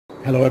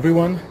Hello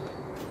everyone.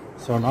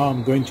 So now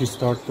I'm going to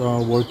start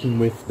working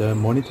with the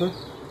monitor,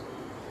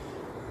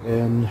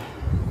 and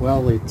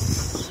well,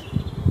 it's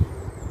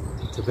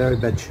a very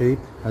bad shape,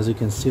 as you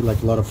can see,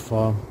 like a lot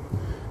of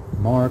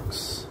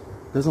marks.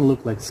 Doesn't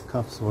look like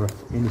scuffs or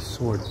of any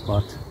sort,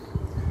 but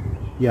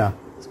yeah,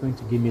 it's going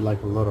to give me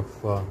like a lot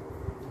of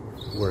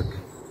work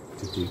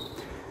to do.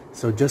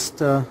 So just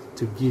to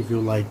give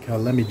you like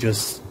let me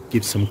just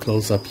give some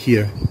close up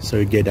here so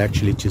you get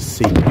actually to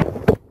see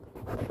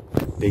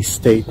the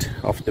state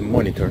of the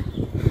monitor.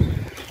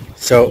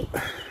 So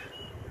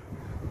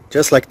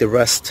just like the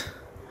rest,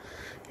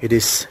 it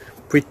is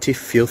pretty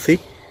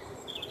filthy,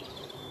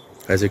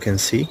 as you can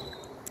see,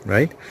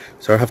 right?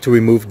 So I have to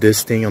remove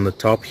this thing on the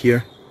top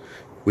here,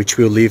 which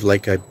will leave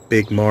like a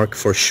big mark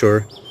for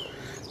sure.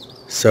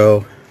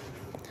 So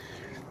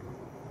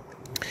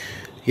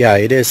yeah,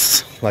 it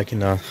is like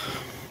in a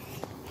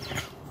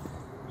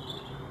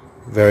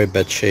very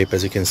bad shape,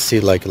 as you can see,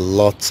 like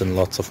lots and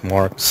lots of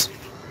marks.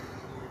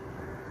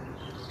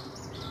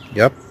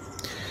 Yep.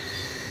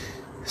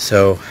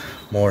 So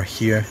more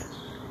here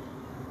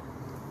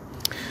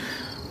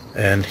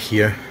and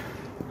here.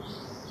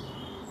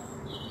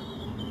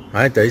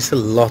 Right, there is a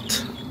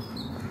lot.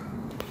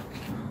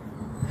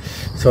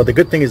 So the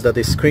good thing is that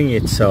the screen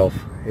itself,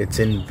 it's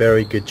in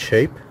very good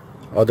shape.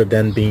 Other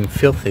than being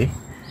filthy,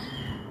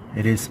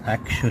 it is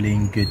actually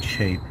in good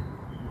shape.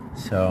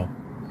 So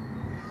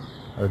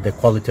the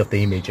quality of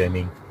the image, I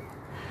mean.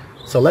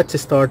 So let's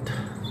start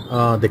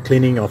the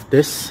cleaning of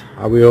this.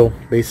 I will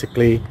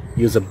basically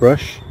use a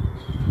brush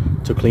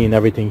to clean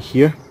everything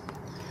here,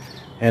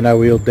 and I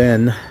will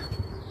then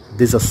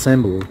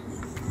disassemble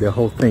the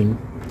whole thing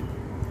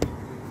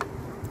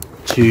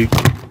to,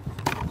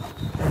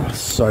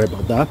 sorry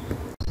about that,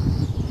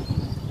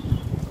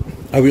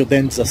 I will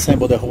then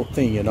disassemble the whole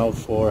thing, you know,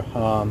 for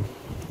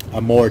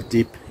a more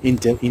deep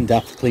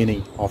in-depth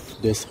cleaning of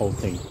this whole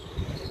thing.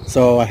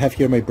 So I have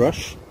here my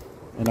brush,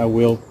 and I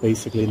will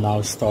basically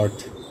now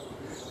start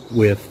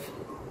with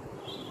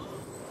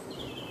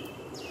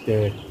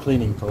the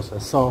cleaning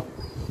process. So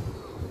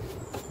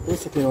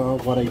basically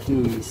what I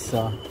do is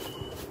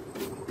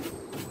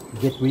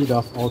get rid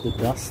of all the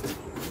dust.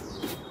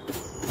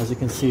 As you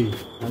can see,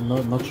 I'm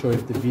not sure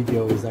if the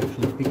video is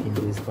actually picking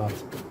this, but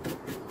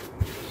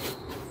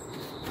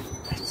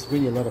it's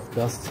really a lot of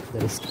dust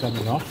that is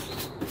coming off.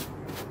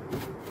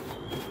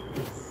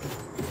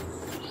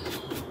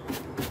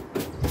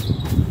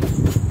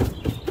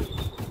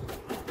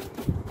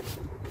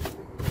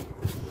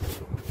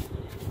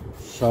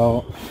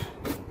 So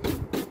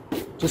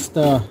just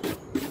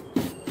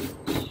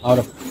out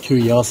of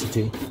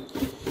curiosity,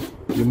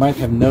 you might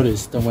have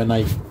noticed that when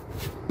I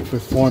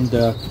performed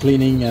the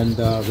cleaning and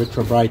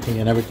retrobriting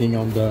and everything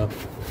on the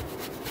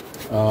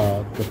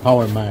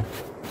Power Mac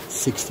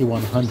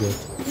 6100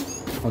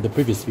 on the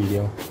previous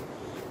video,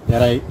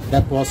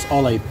 that was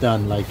all I've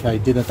done. Like, I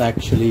didn't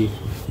actually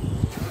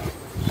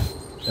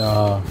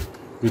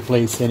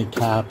replace any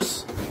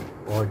caps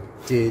or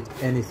did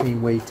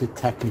anything way too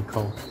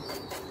technical.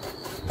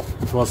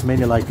 It was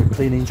mainly like a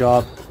cleaning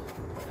job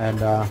and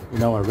you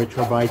know, a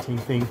retrobriting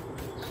thing,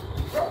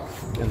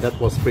 and that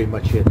was pretty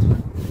much it.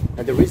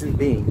 And the reason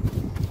being,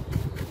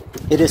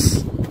 it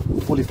is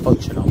fully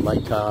functional.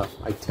 Like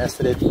I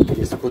tested it, it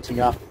is booting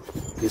up,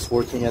 it is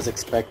working as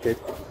expected,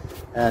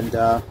 and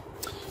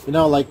you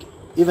know, like,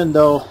 even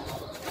though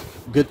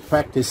good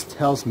practice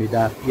tells me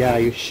that yeah,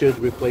 you should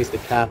replace the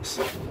caps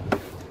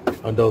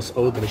on those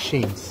old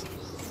machines,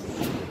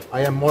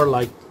 I am more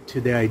like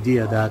to the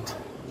idea that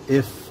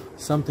if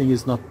something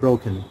is not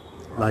broken,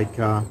 like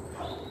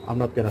I'm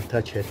not gonna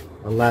touch it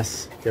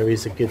unless there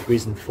is a good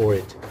reason for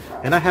it.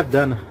 And I have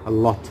done a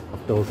lot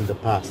of those in the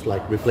past,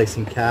 like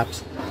replacing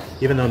caps,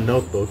 even on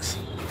notebooks.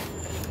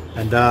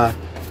 And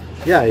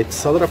yeah,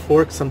 it's a lot of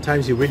work.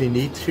 Sometimes you really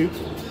need to,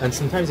 and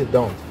sometimes you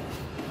don't.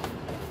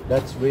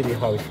 That's really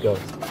how it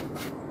goes.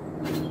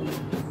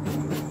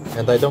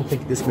 And I don't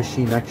think this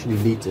machine actually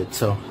needs it,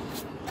 so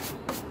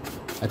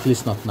at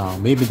least not now.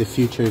 Maybe in the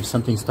future, if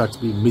something starts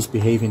to be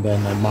misbehaving,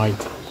 then I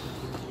might.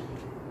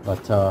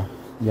 But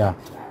yeah,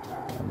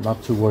 I'm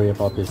not too worried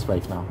about this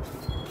right now.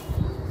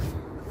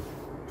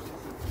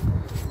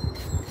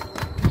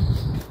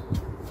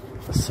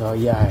 So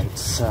yeah,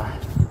 it's a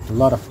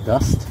lot of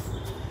dust.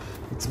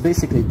 It's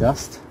basically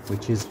dust,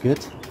 which is good.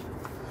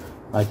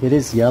 Like, it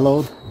is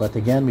yellowed, but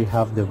again, we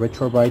have the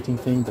retrobriting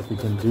thing that we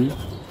can do.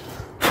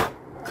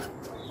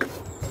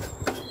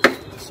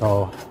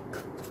 So,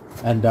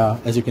 and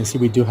as you can see,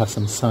 we do have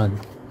some sun.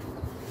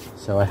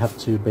 So I have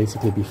to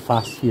basically be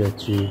fast here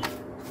to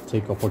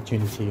take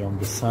opportunity on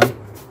the sun.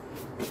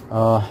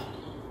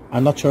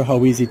 I'm not sure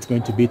how easy it's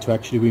going to be to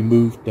actually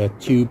remove the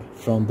tube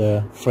from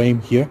the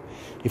frame here.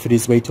 If it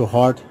is way too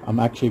hard, I'm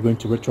actually going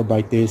to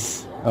retrobrite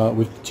this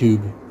with the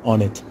tube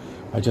on it.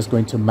 I'm just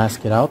going to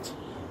mask it out,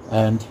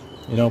 and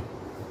you know,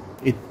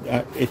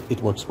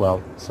 it works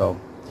well. So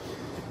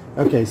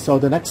okay, so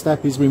the next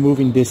step is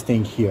removing this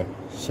thing here.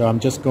 So I'm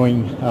just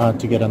going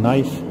to get a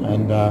knife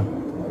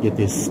and get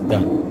this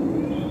done.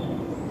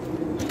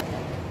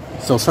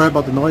 So sorry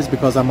about the noise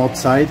because I'm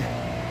outside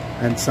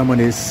and someone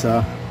is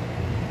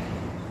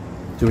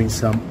doing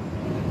some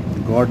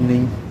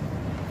gardening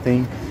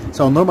thing.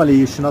 So normally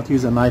you should not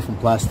use a knife on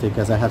plastic,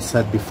 as I have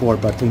said before,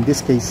 but in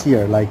this case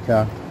here, like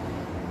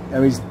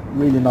there is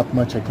really not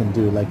much I can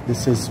do. Like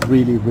this is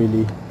really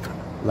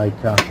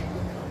like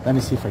let me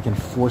see if I can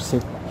force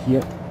it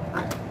here.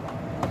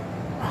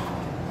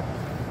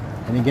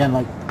 And again,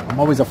 like I'm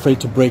always afraid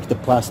to break the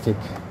plastic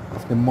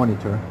of the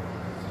monitor,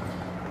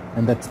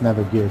 and that's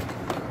never good.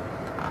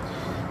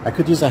 I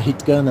could use a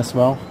heat gun as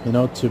well, you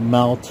know, to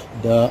melt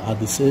the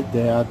adhesive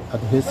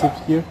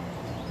here,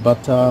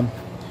 but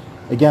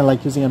again,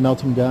 like using a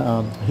melting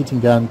gun,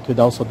 heating gun could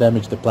also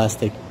damage the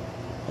plastic,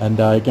 and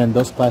again,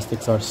 those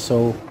plastics are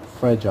so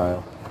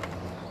fragile.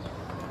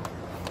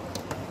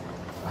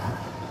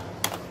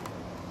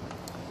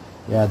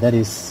 Yeah, that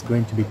is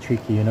going to be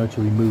tricky, you know,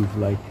 to remove.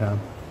 Like a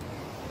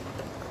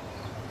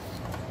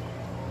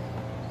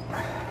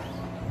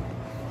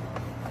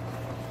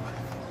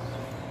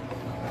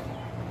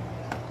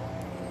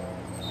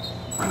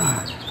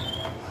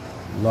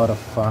lot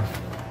of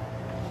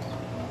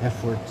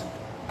effort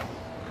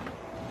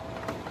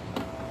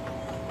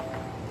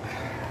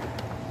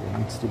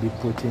needs to be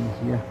put in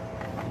here.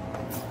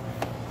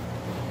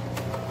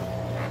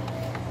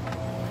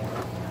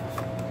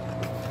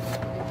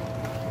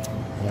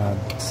 Yeah,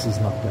 this is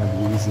not going to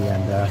be easy,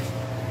 and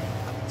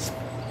it's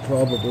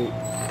probably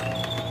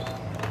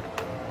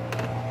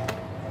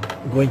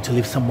going to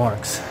leave some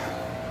marks.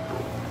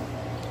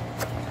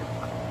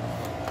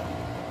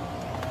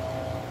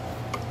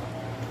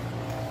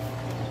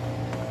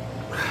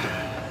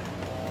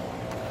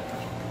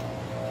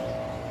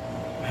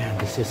 Man,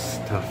 this is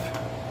tough.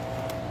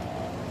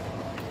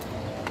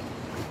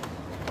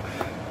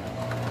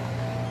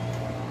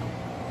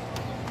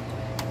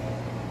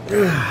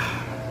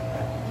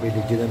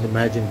 Really didn't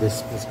imagine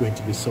this was going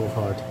to be so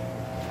hard.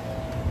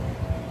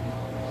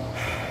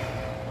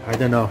 I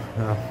don't know.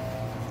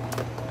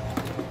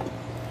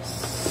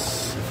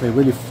 If I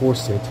really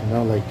force it, you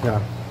know, like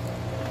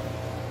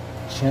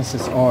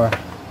chances are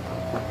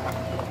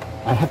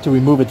I have to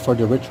remove it for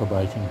the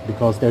retrobriting,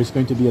 because there's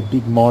going to be a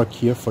big mark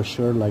here for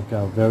sure, like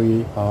a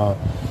very a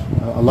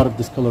lot of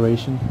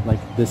discoloration.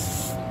 Like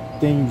this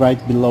thing right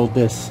below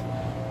this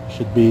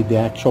should be the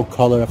actual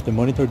color of the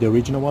monitor, the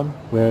original one,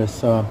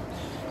 whereas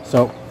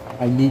so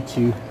I need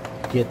to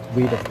get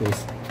rid of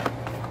this.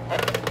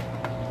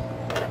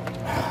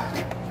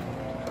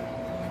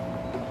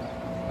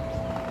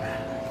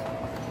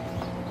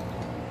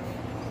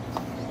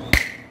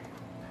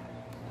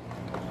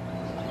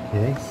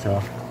 Okay,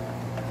 so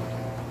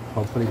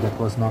hopefully that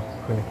was not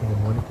cracking the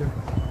monitor.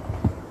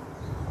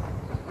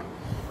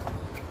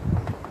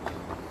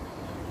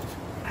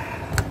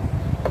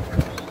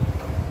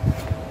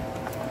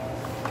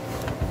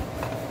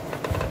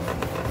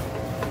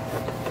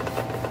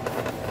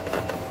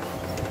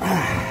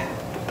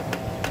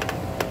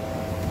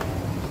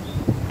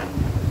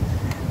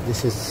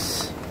 This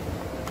is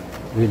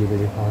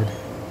really hard.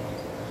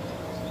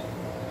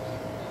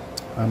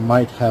 I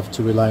might have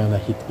to rely on a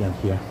heat gun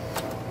here.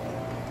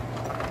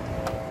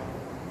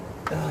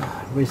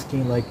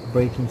 Risking like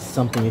breaking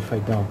something if I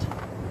don't.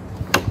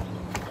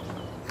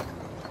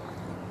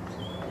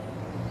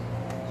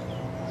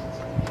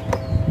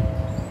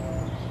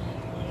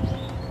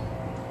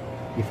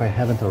 If I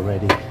haven't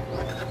already, to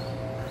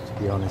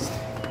be honest.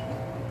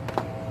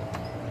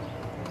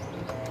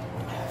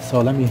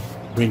 So let me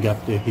bring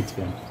up the heat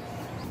gun.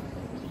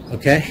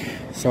 Okay,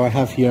 so I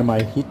have here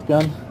my heat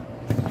gun.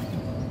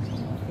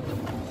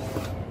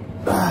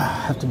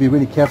 I have to be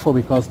really careful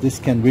because this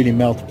can really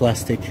melt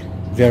plastic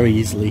very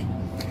easily.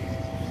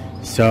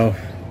 So,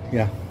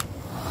 yeah.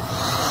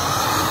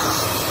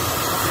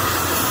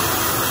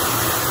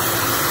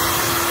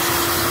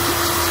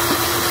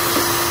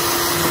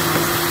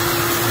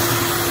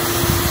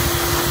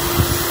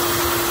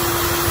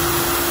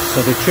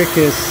 So the trick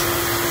is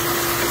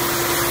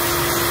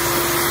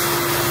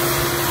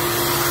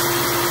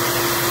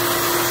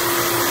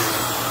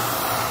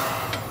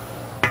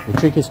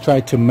try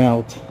to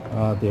melt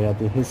the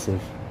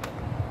adhesive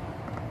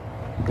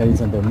that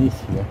is underneath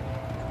here.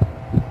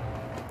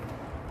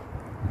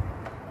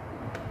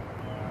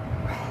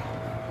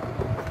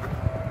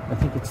 I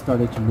think it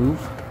started to move.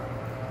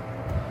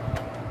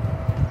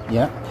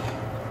 Yeah,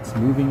 it's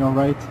moving all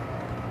right.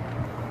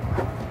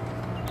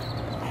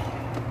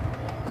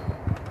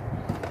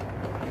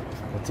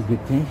 That's a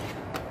good thing.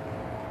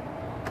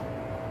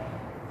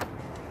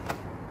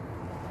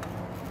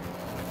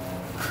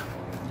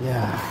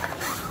 Yeah.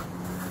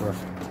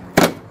 Perfect.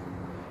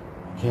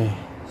 Okay,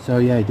 so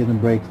yeah, it didn't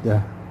break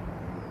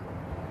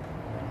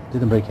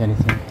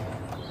anything.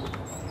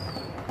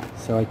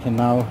 So I can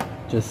now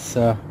just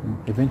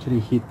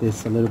eventually heat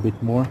this a little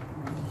bit more.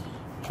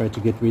 Try to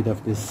get rid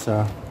of this.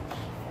 There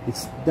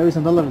is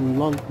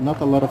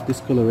not a lot of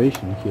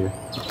discoloration here,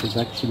 which is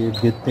actually a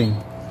good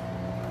thing.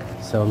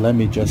 So let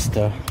me just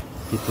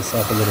heat this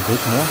up a little bit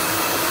more.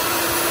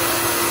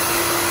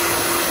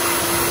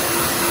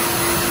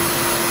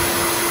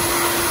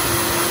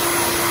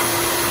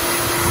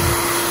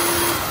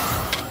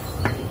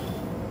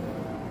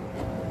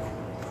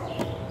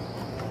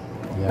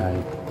 yeah,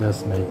 it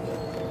does make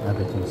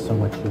everything so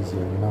much easier,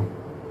 you know,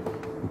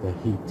 with the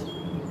heat.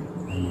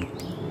 And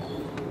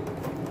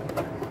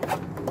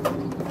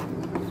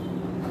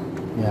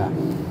yeah.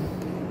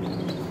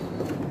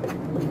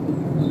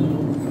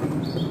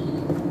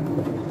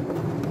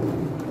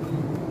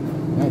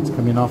 Yeah, it's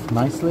coming off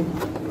nicely.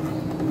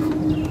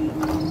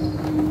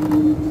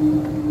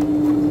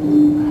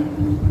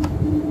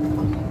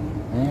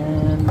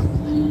 And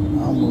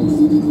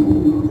almost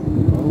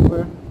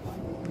over.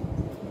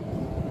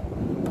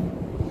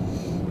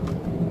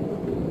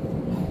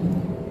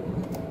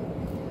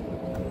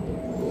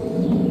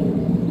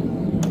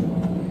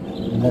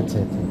 And that's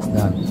it, it's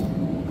done.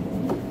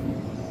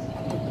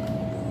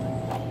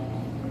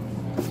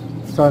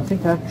 So I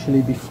think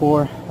actually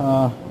before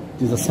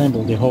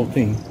disassemble the whole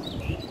thing,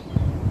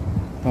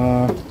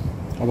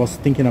 I was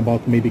thinking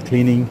about maybe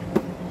cleaning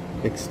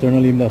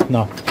externally, but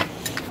no.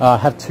 I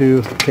have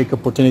to take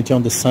opportunity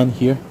on the sun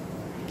here.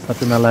 It's not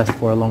gonna last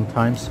for a long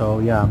time, so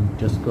yeah, I'm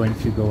just going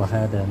to go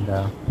ahead and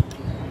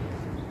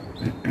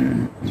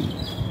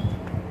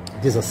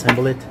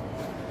disassemble it.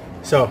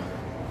 So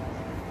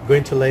I'm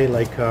going to lay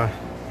like a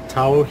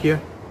towel here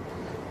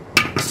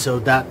so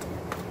that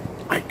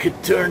I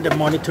could turn the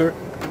monitor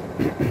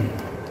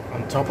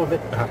on top of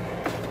it.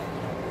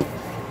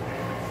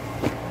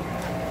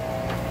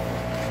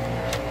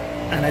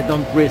 And I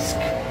don't risk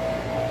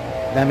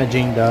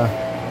damaging the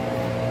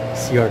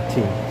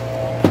CRT.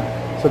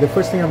 So the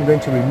first thing I'm going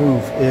to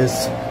remove is,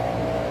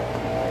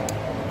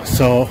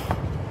 so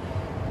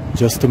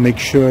just to make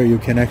sure you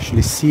can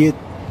actually see it,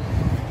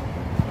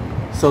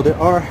 so there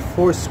are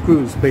 4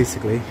 screws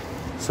basically,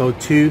 so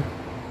 2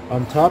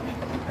 on top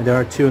and there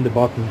are 2 on the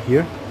bottom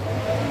here,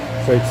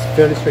 so it's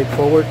fairly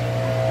straightforward.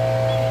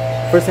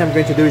 First thing I'm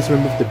going to do is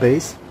remove the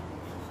base,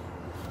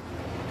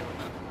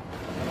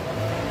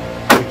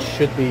 which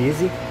should be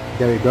easy.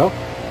 There you go.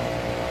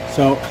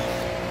 So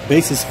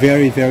base is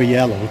very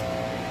yellowed,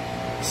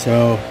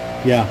 so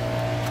yeah,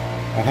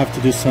 I have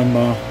to do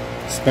some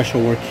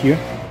special work here.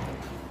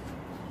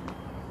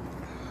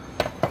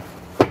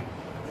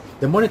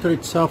 The monitor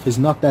itself is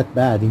not that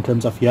bad in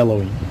terms of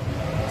yellowing.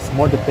 It's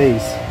more the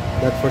base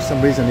that for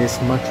some reason is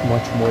much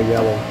more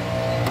yellow.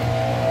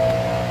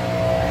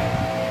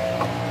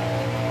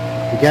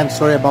 Again,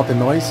 sorry about the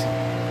noise,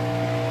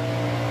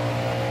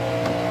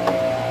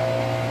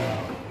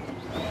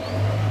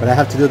 but I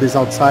have to do this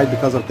outside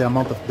because of the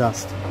amount of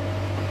dust.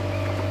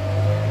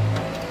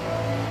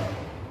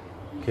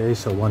 Okay,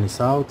 so one is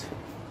out.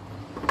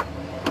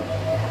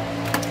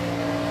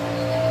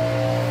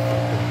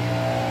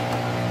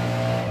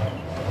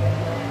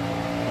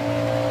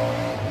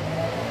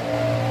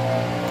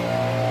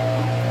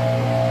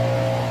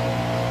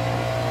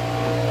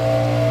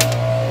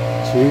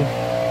 Two.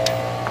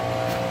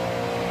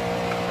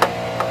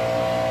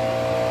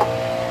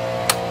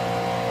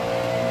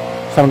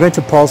 So I'm going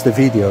to pause the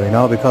video, you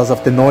know, because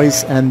of the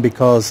noise and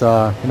because,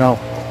 you know,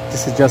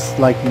 this is just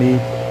like me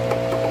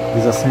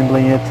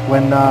disassembling it.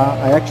 When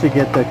I actually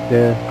get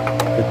the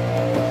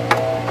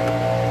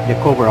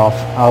cover off,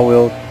 I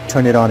will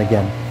turn it on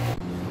again.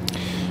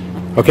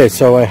 Okay,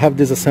 so I have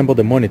disassembled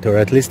the monitor.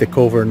 At least the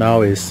cover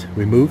now is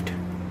removed.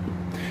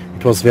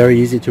 It was very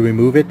easy to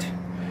remove it,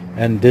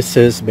 and this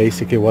is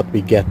basically what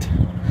we get.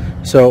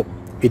 So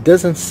it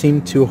doesn't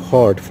seem too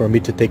hard for me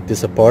to take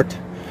this apart.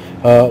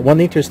 One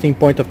interesting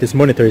point of this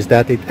monitor is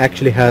that it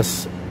actually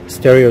has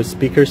stereo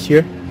speakers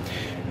here,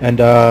 and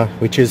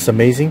which is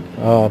amazing.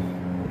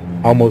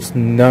 Almost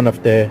none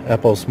of the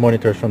Apple's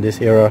monitors from this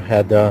era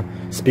had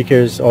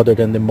speakers other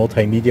than the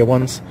multimedia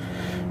ones,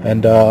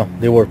 and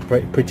they were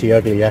pretty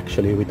ugly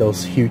actually, with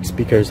those huge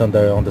speakers on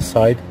the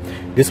side.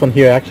 This one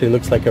here actually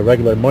looks like a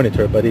regular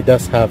monitor, but it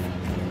does have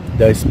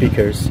the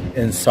speakers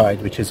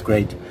inside, which is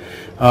great.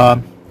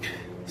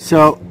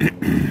 So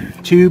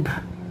tube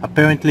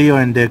apparently,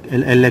 and the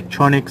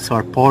electronics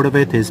are part of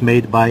it, is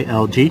made by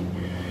LG.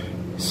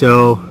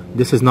 So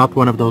this is not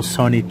one of those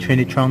Sony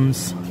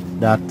Trinitrons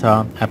that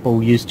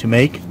Apple used to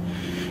make,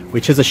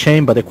 which is a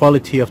shame, but the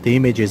quality of the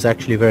image is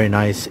actually very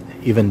nice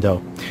even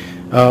though.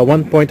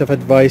 One point of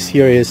advice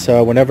here is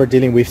whenever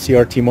dealing with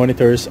CRT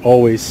monitors,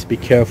 always be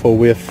careful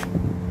with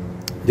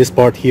this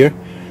part here.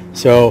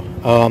 So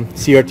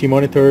CRT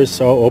monitors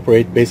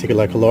operate basically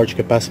like a large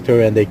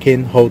capacitor, and they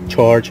can hold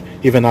charge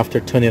even after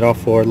turning it off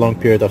for a long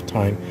period of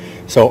time.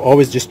 So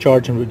always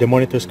discharge the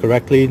monitors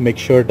correctly. Make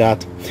sure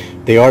that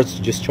they are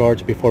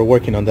discharged before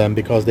working on them,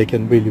 because they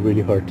can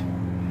really hurt,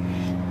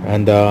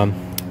 and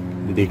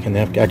they can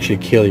actually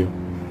kill you.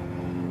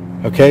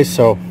 Okay,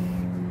 so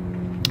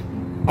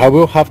I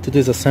will have to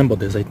disassemble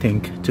this, I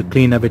think, to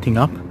clean everything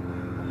up,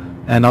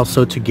 and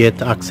also to get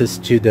access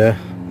to the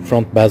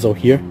front bezel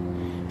here,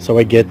 so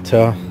I get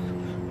to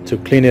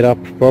clean it up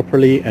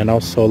properly, and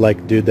also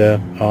like do the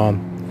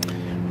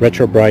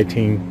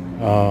retrobriting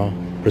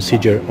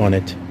procedure on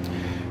it.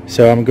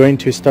 So I'm going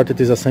to start the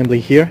disassembly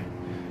here.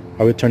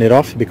 I will turn it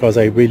off because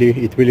it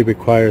really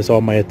requires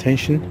all my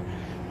attention,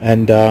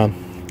 and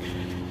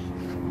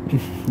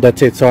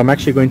that's it. So I'm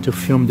actually going to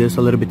film this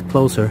a little bit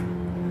closer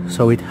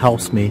so it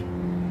helps me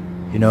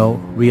you know,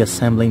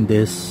 reassembling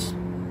this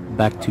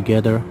back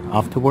together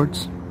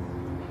afterwards,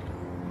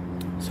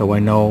 so I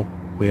know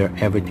where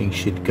everything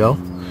should go.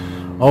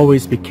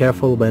 Always be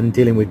careful when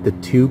dealing with the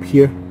tube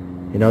here.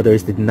 You know, there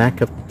is the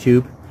neck of the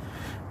tube,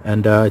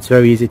 and it's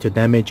very easy to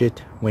damage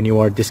it when you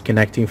are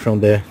disconnecting from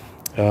the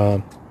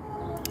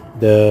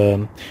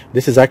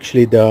this is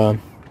actually the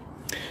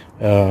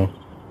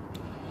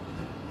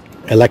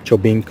electro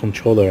beam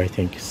controller, I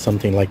think,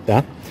 something like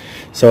that.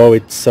 So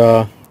it's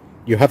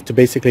you have to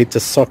basically, it's a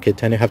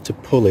socket and you have to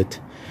pull it,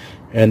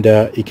 and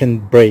it can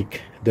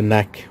break the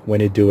neck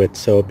when you do it,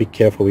 so be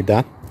careful with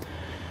that.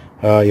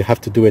 You have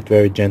to do it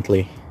very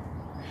gently,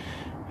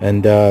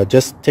 and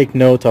just take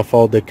note of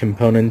all the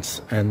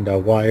components and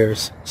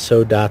wires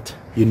so that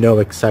you know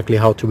exactly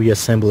how to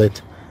reassemble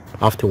it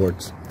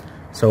afterwards.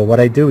 So what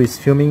I do is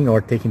filming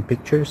or taking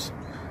pictures,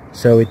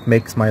 so it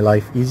makes my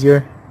life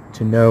easier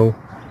to know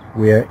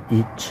where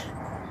each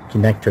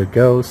connector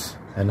goes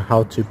and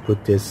how to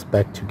put this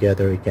back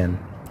together again.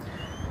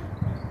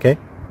 Okay,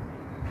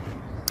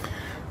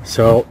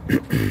 so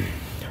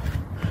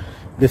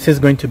this is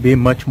going to be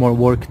much more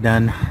work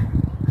than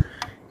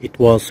it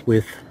was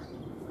with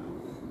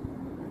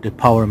the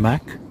Power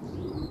Mac,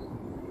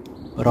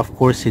 but of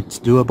course it's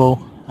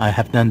doable. I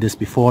have done this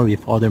before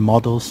with other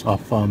models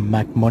of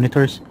Mac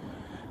monitors,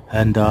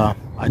 and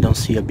I don't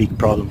see a big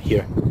problem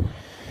here,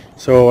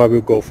 so I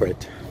will go for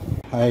it.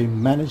 I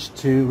managed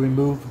to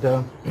remove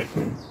the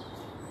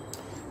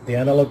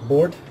analog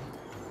board.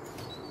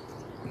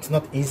 It's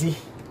not easy, as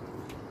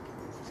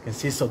you can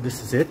see. So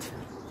this is it.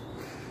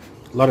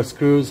 A lot of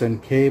screws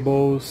and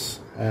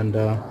cables, and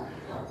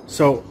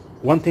so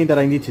one thing that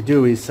I need to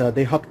do is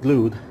they hot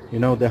glued, you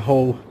know, the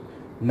whole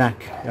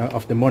neck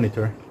of the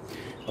monitor,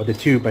 or the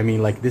tube, I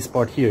mean, like this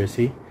part here,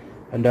 see,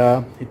 and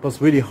it was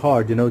really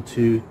hard, you know,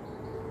 to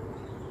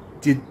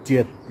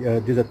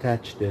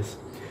disattach this.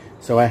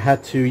 So I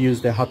had to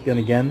use the hot gun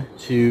again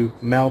to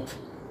melt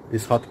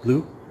this hot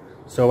glue,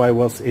 so I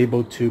was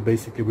able to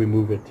basically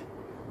remove it.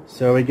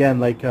 So again,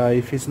 like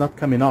if it's not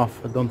coming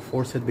off, don't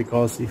force it,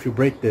 because if you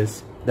break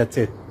this, that's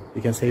it.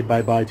 You can say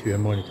bye-bye to your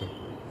monitor.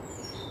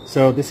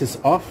 So this is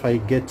off. I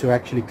get to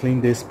actually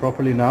clean this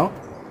properly now.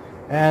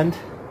 And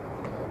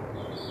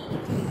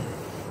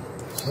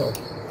so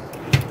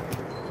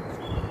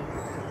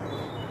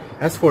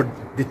as for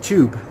the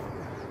tube,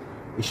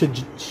 it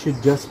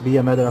should just be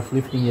a matter of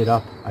lifting it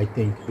up, I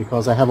think,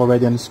 because I have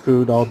already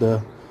unscrewed all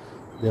the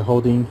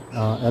holding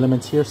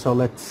elements here. So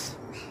let's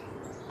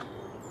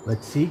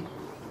see.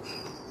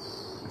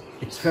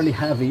 It's fairly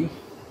heavy,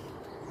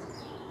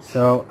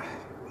 so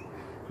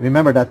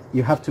remember that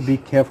you have to be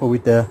careful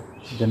with the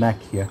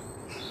neck here.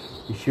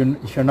 If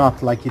you're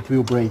not, like, it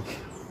will break.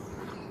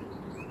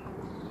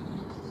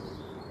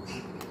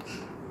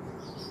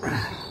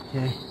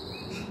 Okay,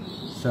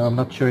 so I'm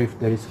not sure if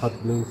there is hot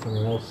glue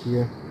somewhere else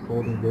here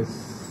holding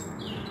this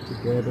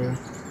together.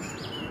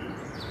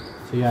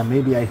 So yeah,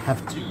 maybe I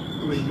have to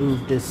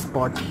remove this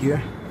part here.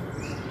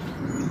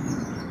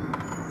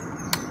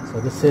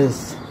 So this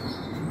is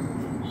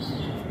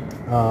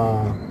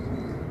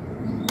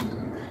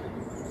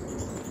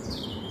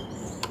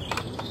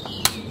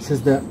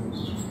the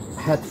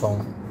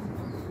headphone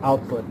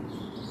output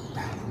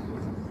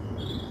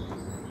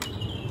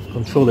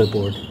controller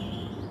board.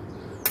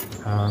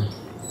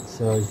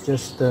 So it's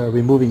just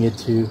removing it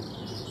to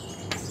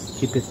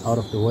keep it out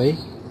of the way,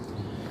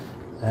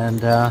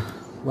 and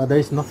well, there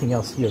is nothing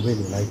else here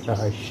really. Like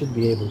I should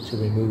be able to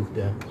remove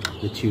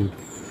the tube.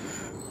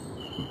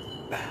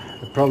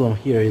 The problem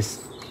here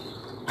is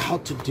how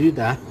to do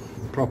that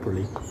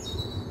properly.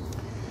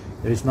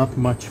 There is not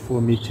much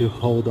for me to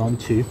hold on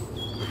to.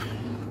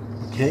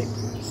 Okay,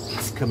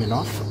 it's coming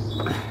off.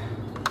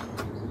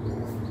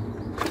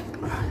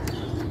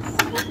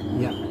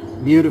 Yeah,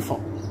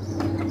 beautiful.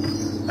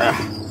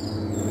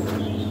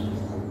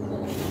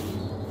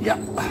 Yeah,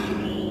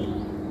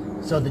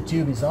 so the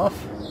tube is off,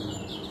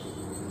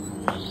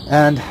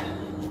 and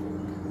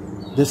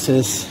this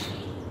is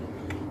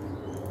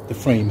the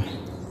frame.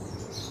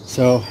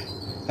 So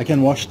I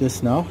can wash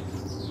this now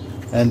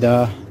and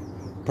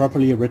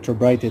properly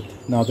retrobrite it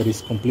now that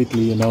it's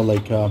completely, you know,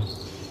 like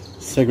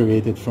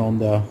segregated from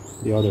the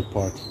other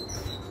part.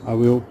 I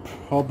will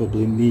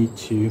probably need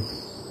to,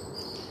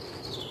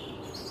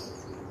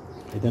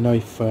 I don't know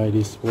if it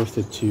is worth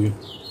it to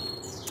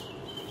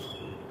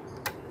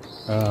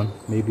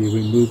maybe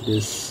remove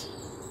this,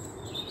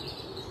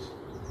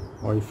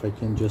 or if I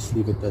can just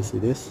leave it as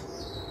it is.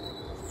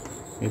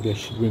 Maybe I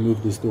should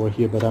remove this door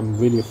here, but I'm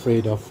really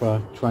afraid of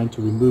trying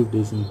to remove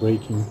this and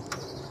breaking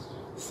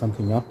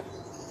something up,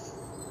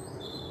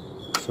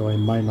 so I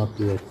might not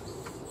do it.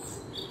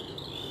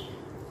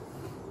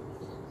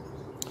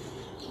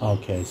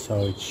 Okay,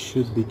 so it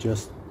should be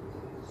just,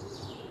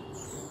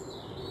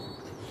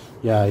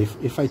 yeah,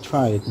 if I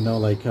try it, you know,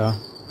 like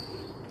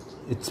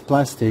it's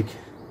plastic,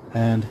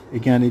 and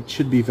again it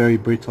should be very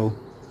brittle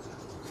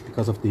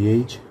because of the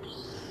age.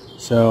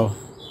 So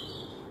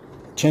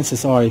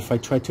chances are, if I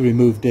try to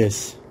remove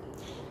this,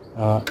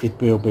 it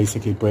will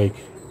basically break,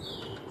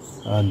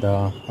 and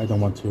I don't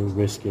want to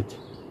risk it.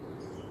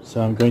 So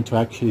I'm going to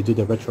actually do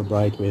the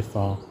Retrobrite with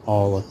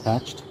all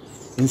attached.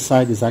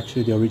 Inside is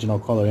actually the original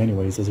color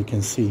anyways, as you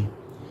can see.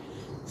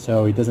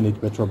 So it doesn't need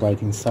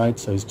Retrobrite inside,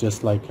 so it's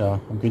just like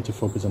I'm going to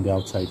focus on the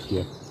outside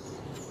here.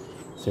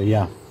 So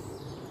yeah,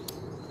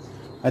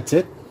 that's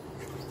it.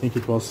 I think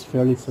it was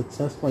fairly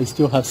successful. I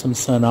still have some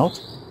sun out.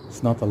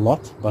 It's not a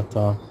lot, but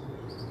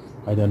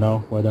I don't know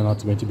whether or not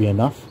it's going to be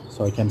enough.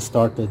 So I can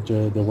start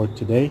the work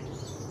today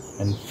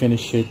and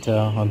finish it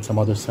on some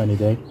other sunny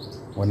day,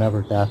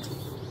 whenever that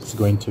is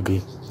going to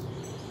be.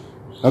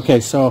 Okay,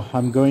 so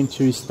I'm going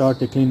to start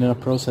the cleaning up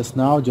process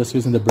now, just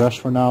using the brush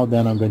for now.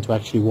 Then I'm going to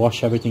actually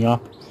wash everything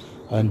up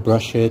and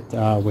brush it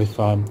with,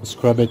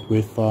 scrub it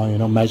with, you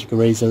know, magic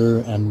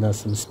eraser and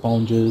some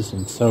sponges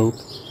and soap.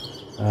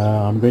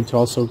 I'm going to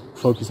also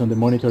focus on the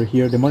monitor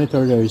here. The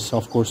monitor, there is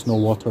of course no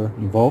water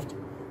involved.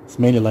 It's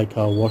mainly like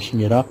washing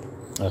it up,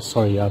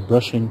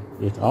 brushing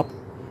it up,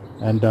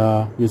 and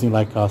using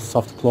like a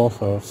soft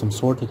cloth of some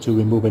sort to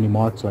remove any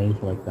marks or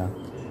anything like that.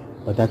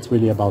 But that's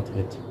really about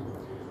it.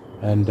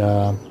 And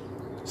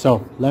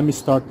so let me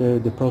start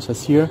the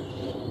process here,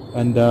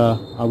 and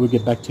I will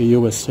get back to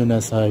you as soon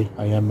as I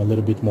am a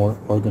little bit more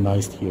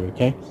organized here,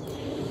 okay?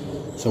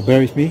 So bear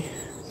with me,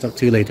 talk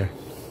to you later.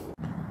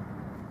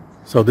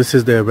 So this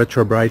is the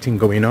retrobriting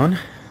going on.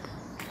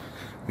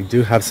 We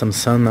do have some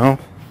sun now.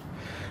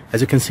 As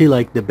you can see,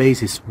 like the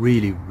base is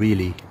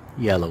really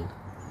yellow.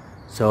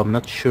 So I'm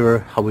not sure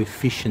how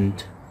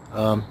efficient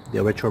the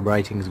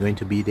retrobriting is going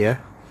to be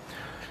there.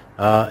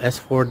 As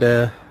for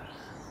the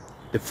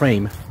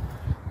frame,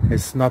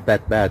 it's not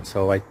that bad,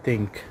 so I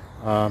think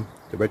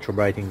the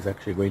retrobriting is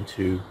actually going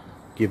to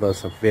give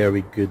us a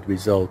very good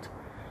result.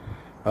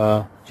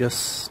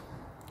 Just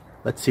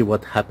let's see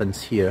what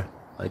happens here.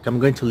 Like, I'm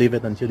going to leave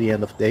it until the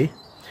end of the day.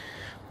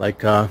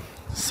 Like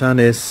sun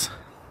is,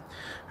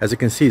 as you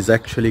can see, is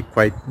actually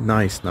quite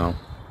nice now.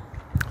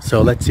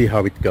 So let's see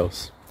how it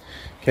goes.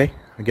 Okay,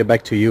 I'll get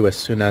back to you as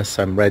soon as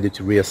I'm ready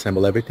to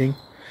reassemble everything.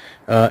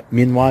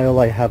 Meanwhile,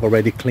 I have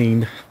already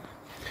cleaned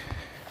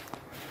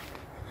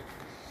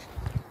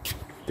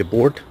the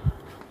board.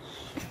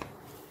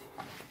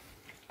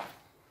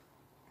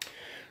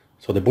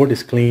 So the board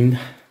is clean.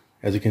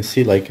 As you can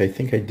see, like, I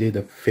think I did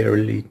a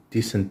fairly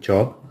decent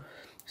job.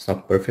 It's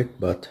not perfect,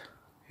 but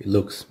it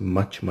looks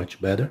much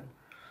better,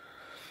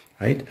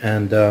 right?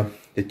 And the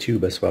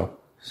tube as well.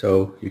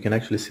 So you can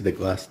actually see the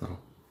glass now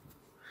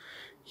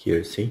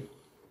here, see?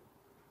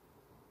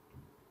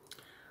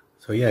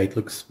 So yeah, it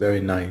looks very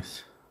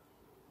nice.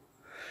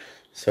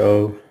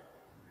 So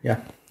yeah,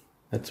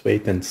 let's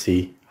wait and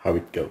see how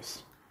it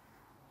goes.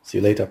 See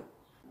you later.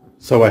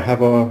 So I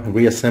have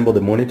reassembled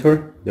the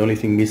monitor. The only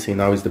thing missing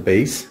now is the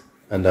base,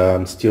 and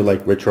I'm still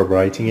like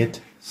retrobriting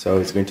it, so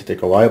it's going to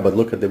take a while. But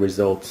look at the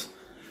results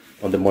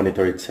on the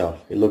monitor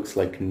itself. It looks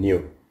like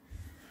new.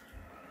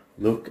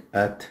 Look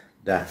at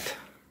that.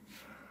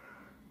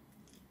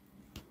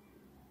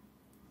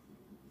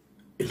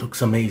 It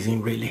looks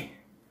amazing, really.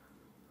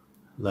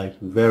 Like,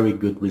 very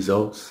good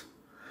results.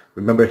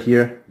 Remember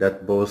here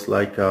that was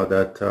like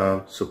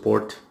that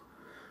support.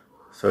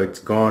 So it's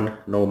gone,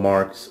 no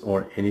marks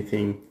or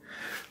anything.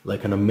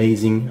 Like an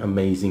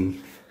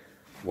amazing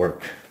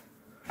work.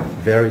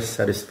 Very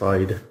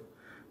satisfied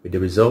with the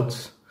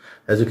results.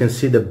 As you can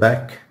see, the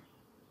back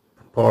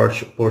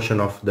portion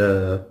of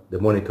the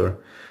monitor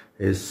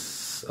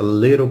is a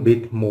little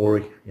bit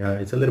more,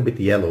 it's a little bit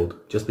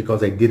yellowed, just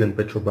because I didn't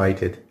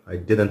retrobrite it. I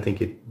didn't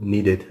think it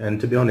needed,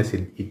 and to be honest,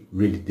 it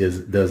really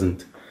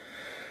doesn't.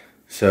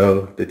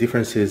 So the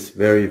difference is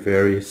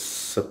very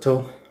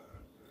subtle,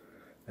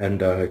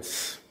 and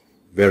it's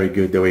very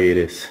good the way it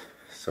is.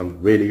 So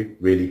I'm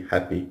really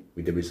happy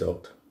with the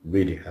result,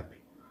 really happy.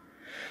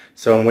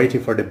 So I'm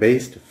waiting for the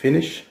base to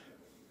finish.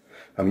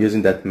 I'm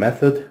using that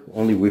method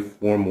only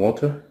with warm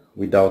water,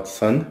 without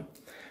sun.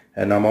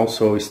 And I'm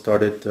also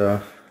started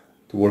to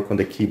work on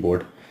the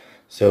keyboard.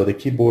 So the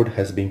keyboard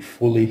has been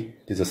fully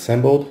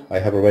disassembled. I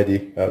have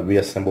already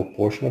reassembled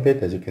portion of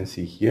it, as you can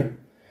see here.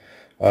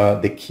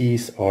 The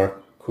keys are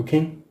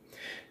cooking,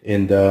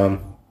 and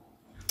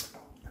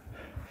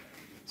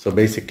so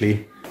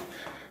basically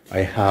I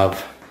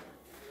have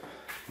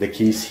the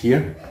keys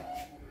here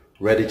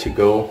ready to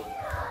go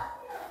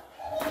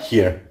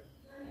here,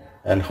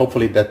 and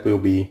hopefully that will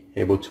be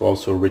able to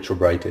also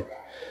retrobrite it.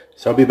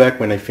 So I'll be back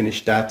when I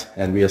finish that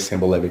and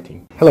reassemble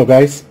everything. Hello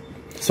guys,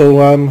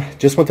 so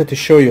just wanted to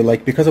show you,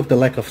 like, because of the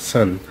lack of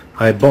sun,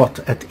 I bought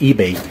at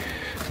eBay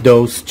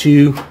those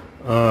two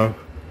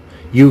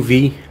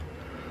UV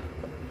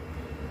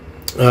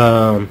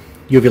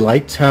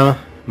light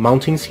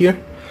mountings here.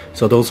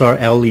 So those are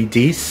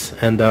LEDs,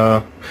 and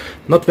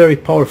not very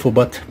powerful,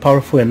 but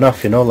powerful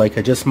enough, you know. Like,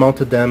 I just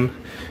mounted them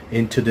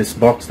into this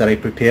box that I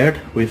prepared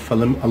with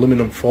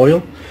aluminum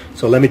foil.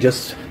 So let me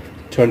just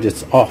turn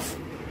this off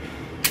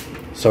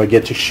so I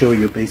get to show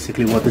you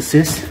basically what this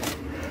is.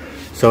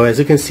 So as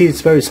you can see,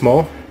 it's very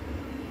small.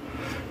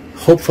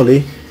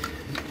 Hopefully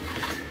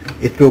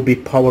it will be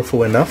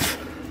powerful enough.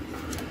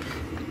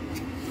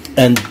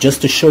 And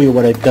just to show you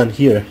what I've done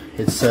here,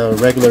 it's a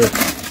regular,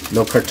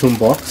 cartoon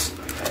box,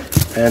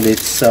 and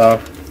it's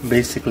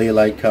basically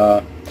like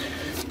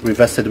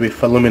revested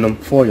with aluminum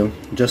foil,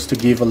 just to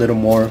give a little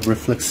more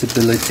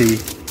reflexibility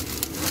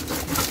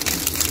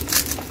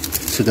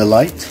to the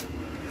light,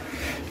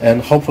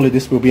 and hopefully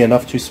this will be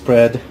enough to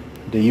spread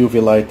the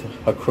UV light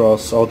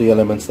across all the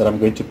elements that I'm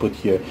going to put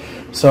here.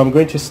 So I'm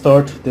going to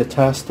start the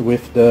test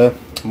with the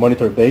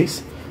monitor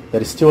base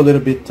that is still a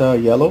little bit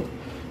yellow,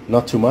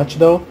 not too much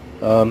though.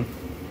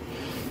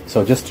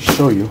 So just to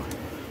show you,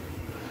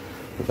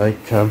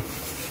 like let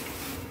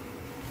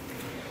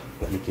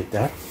me get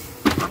that.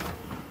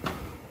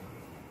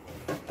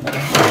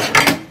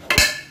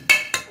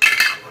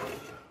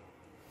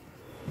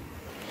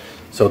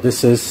 So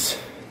this is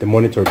the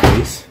monitor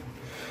base.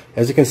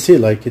 As you can see,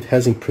 like it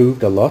has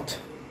improved a lot,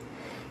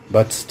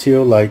 but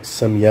still like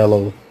some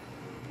yellow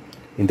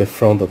in the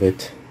front of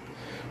it.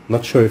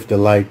 Not sure if the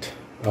light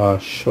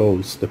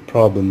shows the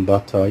problem,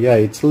 but yeah,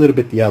 it's a little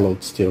bit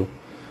yellowed still,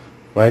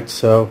 right?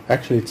 So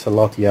actually it's a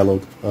lot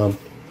yellowed.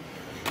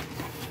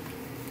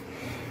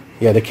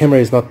 Yeah, the camera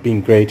is not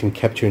being great in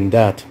capturing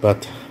that,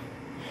 but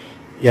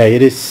yeah,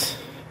 it is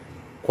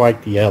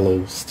quite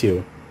yellow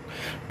still.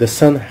 The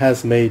sun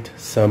has made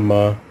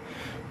some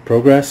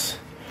progress.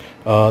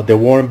 The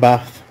warm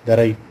bath that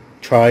I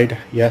tried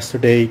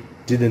yesterday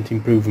didn't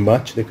improve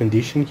much the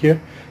condition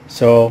here.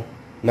 So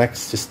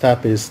next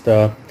step is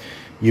the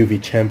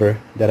UV chamber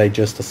that I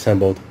just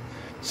assembled.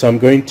 So I'm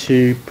going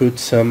to put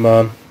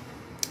some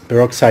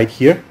peroxide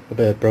here, a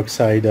bit of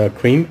peroxide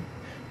cream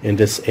in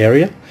this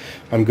area.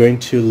 I'm going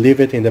to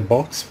leave it in the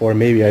box for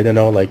maybe, I don't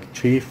know, like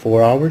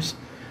 3-4 hours,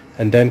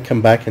 and then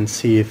come back and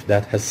see if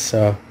that has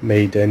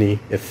made any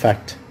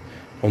effect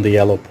on the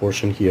yellow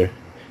portion here.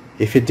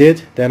 If it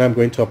did, then I'm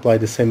going to apply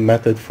the same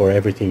method for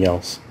everything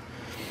else.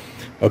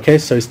 Okay,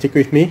 so stick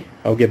with me,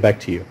 I'll get back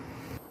to you.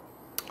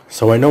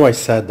 So I know I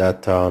said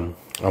that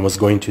I was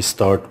going to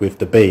start with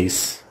the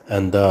base,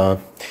 and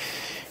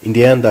in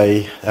the end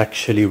I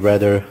actually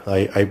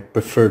I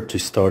preferred to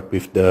start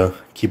with the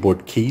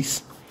keyboard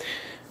keys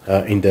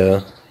in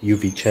the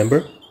UV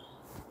chamber,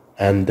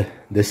 and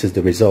this is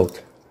the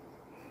result.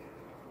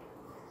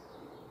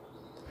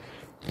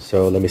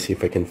 So let me see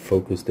if I can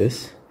focus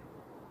this.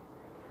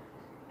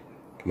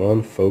 Come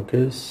on,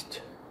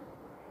 focused.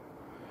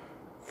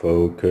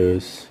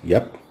 Focus.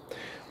 Yep.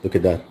 Look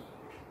at that.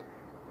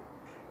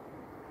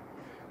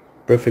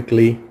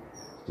 Perfectly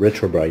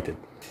retrobrited.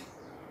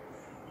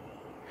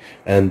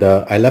 And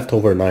I left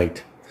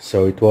overnight,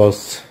 so it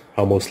was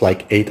almost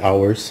like 8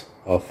 hours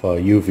of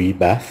UV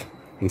bath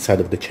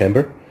inside of the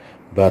chamber,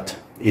 but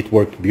it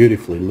worked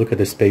beautifully. Look at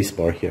the space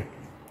bar here.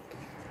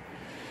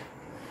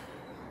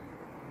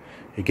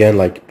 Again,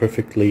 like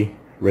perfectly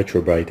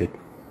retrobrited.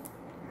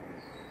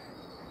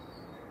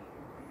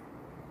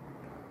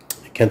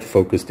 I can't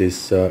focus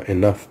this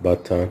enough,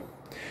 but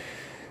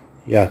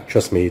yeah,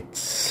 trust me,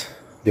 it's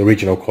the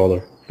original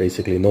color.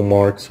 Basically, no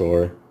marks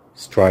or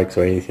strikes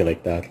or anything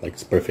like that. Like,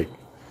 it's perfect.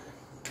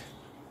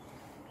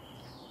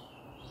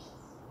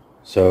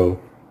 So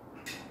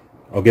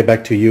I'll get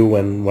back to you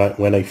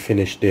when I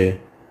finish the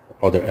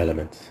other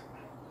elements.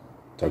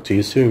 Talk to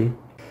you soon.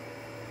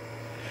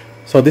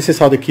 So this is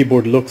how the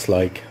keyboard looks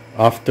like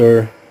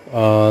after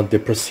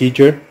the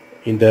procedure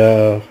in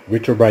the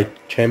Retrobrite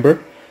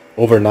chamber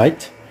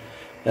overnight.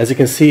 As you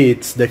can see,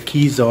 the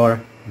keys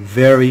are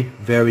very,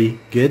 very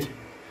good.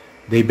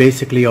 They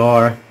basically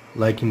are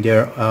like in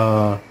their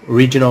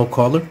original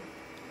color,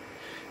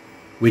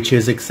 which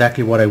is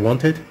exactly what I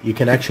wanted. You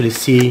can actually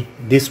see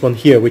this one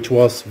here, which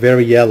was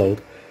very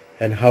yellowed,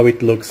 and how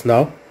it looks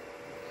now.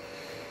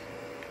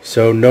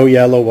 So no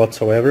yellow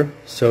whatsoever.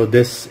 So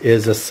this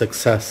is a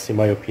success in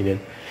my opinion.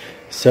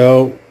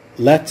 So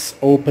let's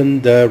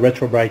open the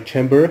Retrobrite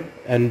chamber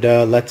and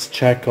let's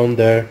check on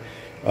the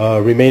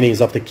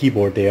remainings of the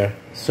keyboard there,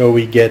 so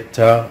we get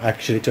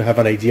actually to have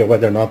an idea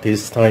whether or not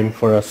it's time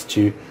for us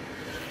to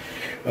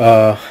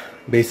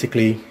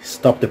basically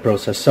stop the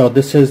process. So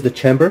this is the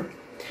chamber,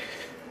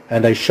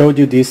 and I showed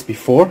you this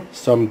before,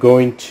 so I'm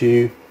going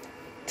to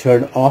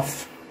turn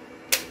off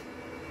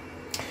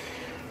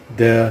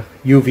the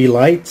UV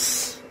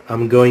lights.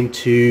 I'm going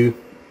to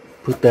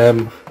put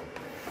them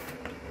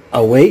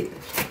away,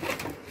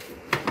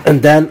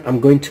 and then I'm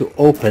going to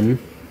open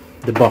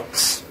the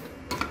box.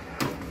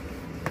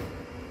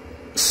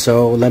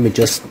 So let me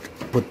just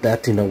put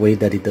that in a way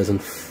that it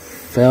doesn't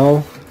fall.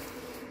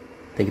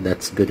 I think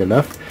that's good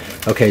enough.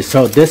 Okay,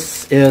 so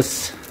this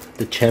is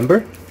the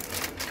chamber.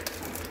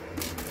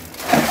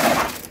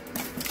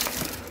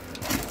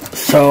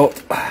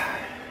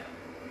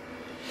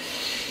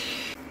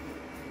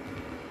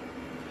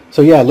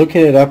 So yeah,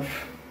 looking it up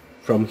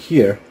from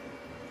here,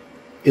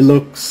 it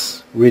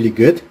looks really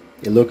good.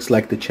 It looks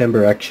like the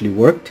chamber actually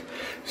worked.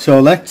 So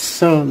let's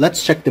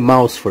check the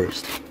mouse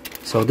first.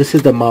 So this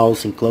is the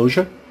mouse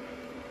enclosure,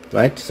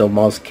 right? So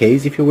mouse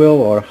case, if you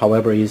will, or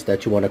however it is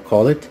that you want to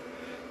call it.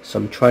 So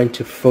I'm trying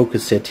to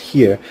focus it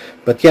here,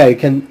 but yeah, you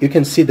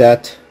can see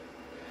that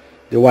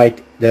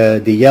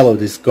the yellow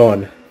is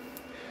gone,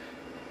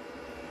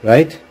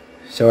 right?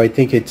 So I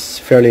think it's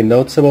fairly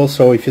noticeable.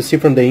 So if you see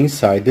from the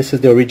inside, this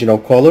is the original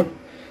color,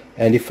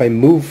 and if I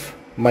move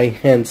my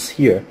hands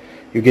here,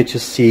 you get to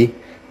see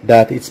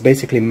that it's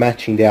basically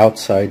matching the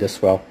outside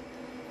as well.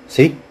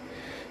 See?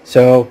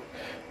 So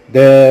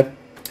the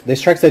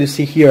stripes that you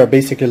see here are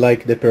basically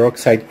like the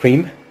peroxide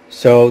cream,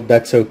 so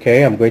that's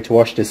okay. I'm going to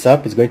wash this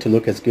up. It's going to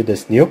look as good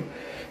as new.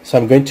 So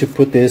I'm going to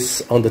put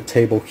this on the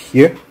table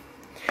here,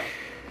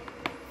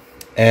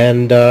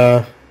 and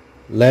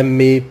let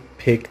me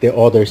pick the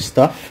other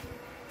stuff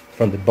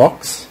from the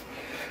box.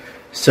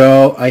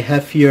 So I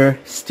have here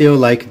still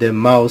like the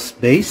mouse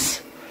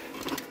base,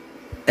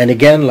 and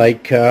again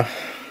like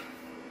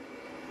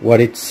what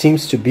it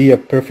seems to be a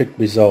perfect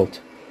result.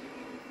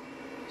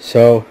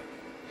 So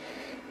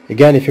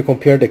again, if you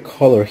compare the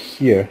color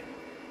here,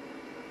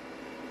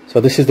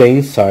 so this is the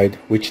inside,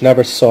 which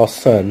never saw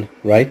sun,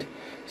 right?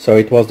 So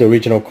it was the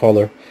original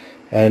color.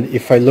 And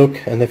if I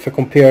look and if I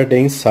compare the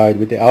inside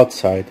with the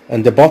outside,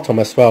 and the bottom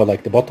as well,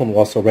 like the bottom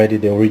was already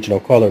the original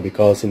color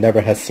because it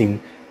never has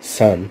seen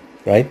sun,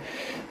 right?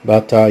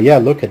 But yeah,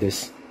 look at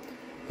this.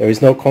 There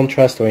is no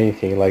contrast or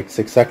anything, like it's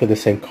exactly the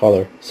same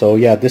color. So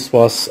yeah, this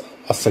was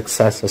a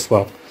success as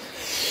well.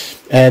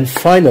 And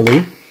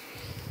finally,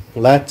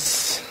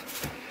 let's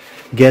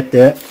get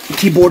the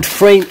keyboard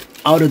frame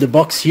out of the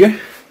box here,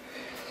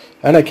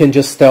 and I can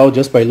just tell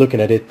just by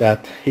looking at it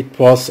that it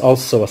was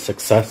also a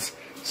success.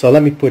 So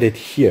let me put it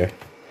here,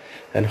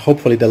 and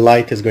hopefully the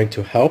light is going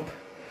to help.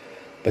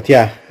 But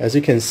yeah, as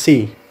you can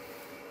see,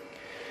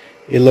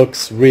 it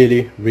looks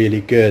really,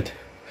 really good.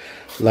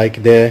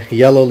 Like the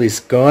yellow is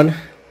gone,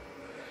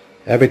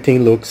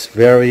 everything looks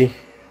very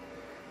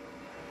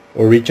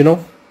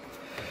original.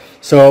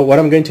 So what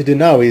I'm going to do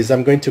now is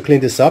I'm going to clean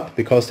this up,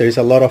 because there is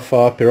a lot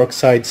of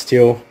peroxide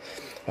still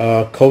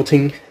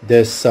coating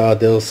this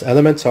those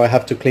elements, so I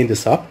have to clean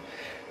this up,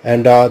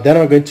 and then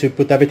I'm going to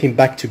put everything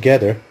back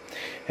together,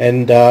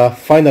 and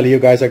finally you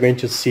guys are going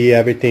to see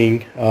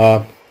everything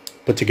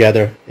put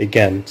together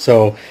again.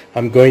 So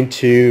I'm going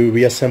to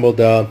reassemble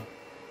the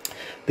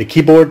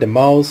keyboard, the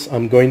mouse.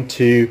 I'm going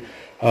to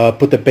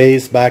put the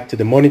base back to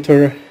the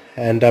monitor,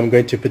 and I'm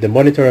going to put the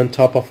monitor on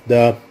top of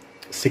the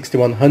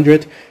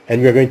 6100,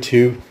 and we're going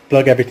to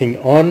plug everything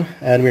on,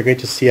 and we're going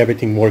to see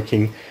everything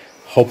working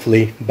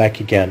hopefully back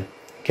again.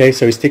 Okay,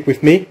 so stick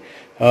with me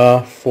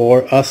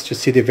for us to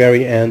see the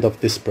very end of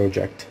this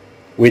project,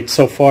 which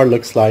so far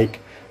looks like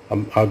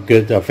a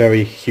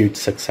very huge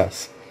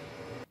success.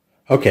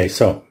 Okay,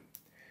 so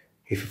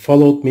if you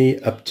followed me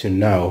up to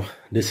now,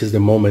 this is the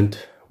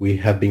moment we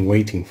have been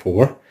waiting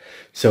for.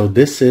 So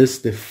this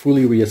is the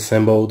fully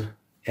reassembled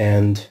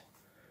and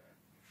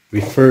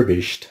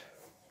refurbished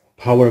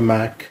Power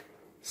Mac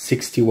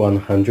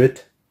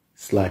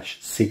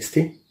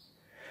 6100/60.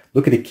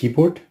 Look at the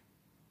keyboard.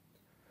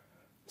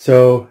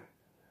 So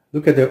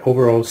look at the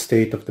overall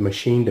state of the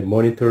machine, the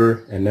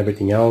monitor and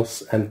everything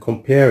else, and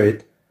compare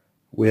it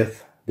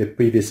with the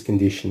previous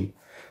condition.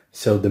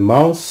 So the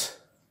mouse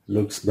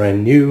looks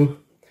brand new.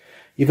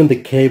 Even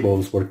the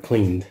cables were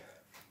cleaned.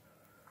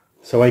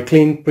 So I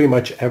cleaned pretty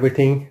much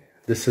everything.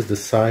 This is the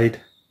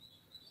side.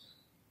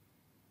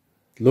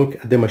 Look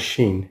at the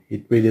machine.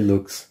 It really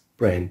looks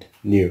brand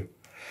new.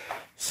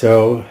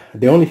 So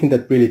the only thing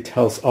that really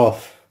tells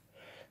off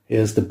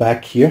is the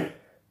back here,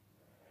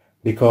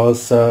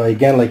 because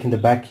again, like in the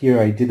back here,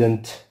 I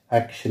didn't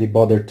actually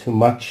bother too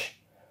much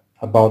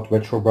about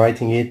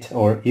retrobriting it,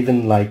 or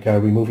even like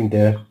removing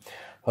the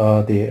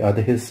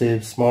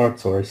adhesive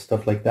marks or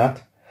stuff like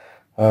that,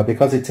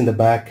 because it's in the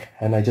back,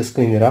 and I just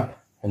cleaned it up,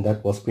 and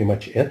that was pretty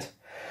much it.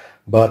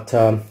 But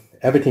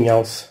everything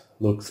else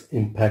looks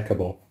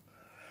impeccable.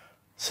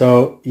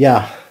 So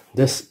yeah,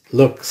 this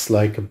looks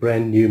like a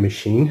brand new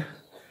machine.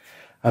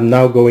 I'm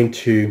now going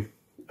to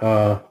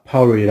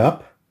power it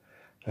up.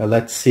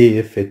 Let's see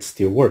if it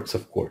still works,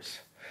 of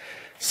course.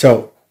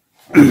 So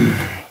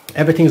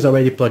everything is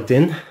already plugged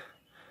in.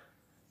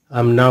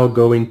 I'm now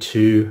going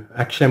to,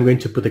 actually I'm going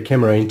to put the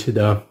camera into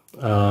the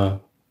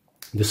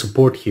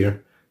support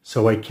here,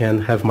 so I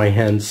can have my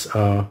hands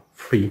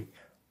free.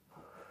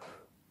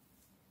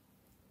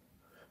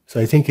 So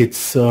I think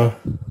it's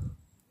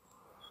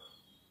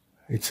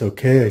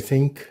okay, I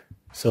think.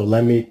 So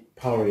let me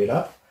power it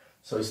up.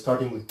 So it's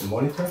starting with the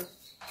monitor.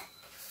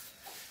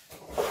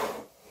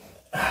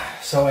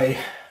 So I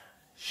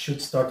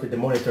should start with the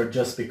monitor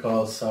just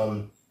because,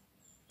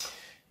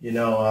 you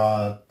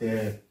know,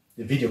 the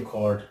video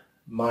card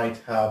might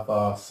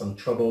have some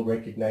trouble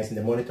recognizing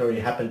the monitor.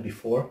 It happened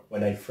before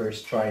when I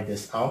first tried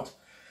this out.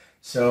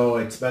 So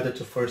it's better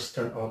to first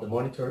turn on the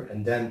monitor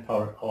and then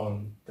power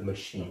on the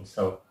machine.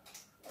 So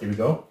here we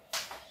go.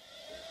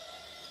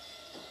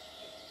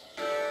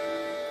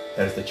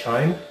 There's the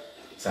chime.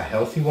 It's a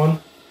healthy one.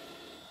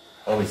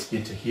 Always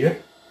good to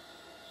hear.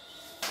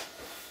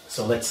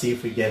 So let's see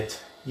if we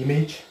get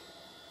image.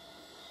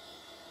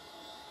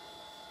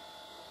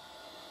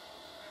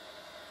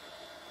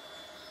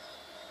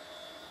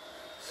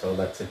 So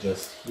let's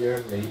adjust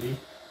here, maybe.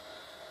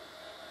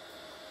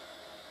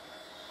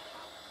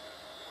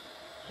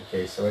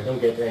 Okay, so I don't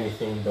get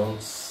anything, I'm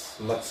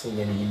not seeing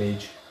any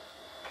image.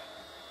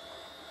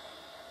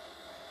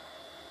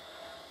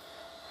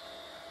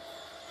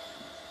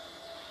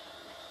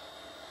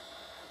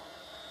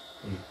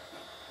 Let's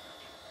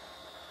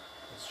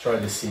try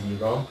the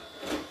CD-ROM.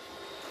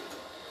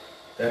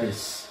 That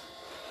is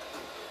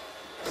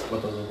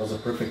what was a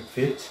perfect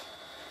fit,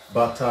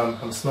 but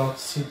I'm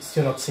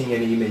still not seeing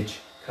any image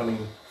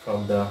coming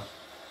from the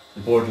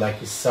board.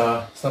 Like it's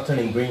not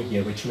turning green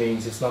here, which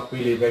means it's not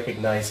really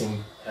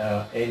recognizing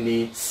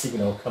any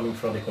signal coming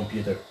from the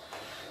computer.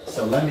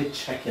 So let me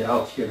check it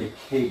out here, the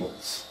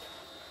cables,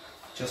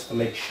 just to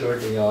make sure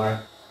they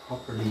are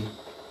properly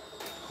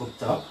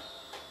hooked up.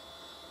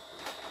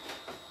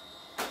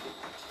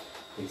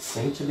 They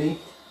seem to be.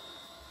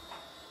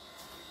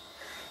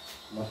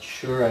 Not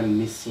sure I'm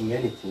missing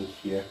anything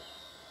here.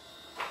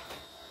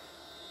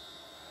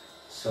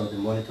 So the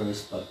monitor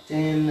is plugged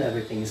in,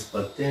 everything is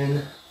plugged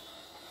in.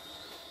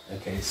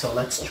 Okay, so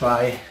let's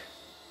try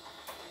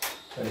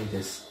turning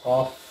this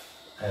off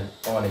and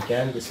on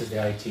again. This is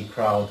the IT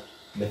crowd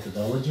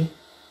methodology.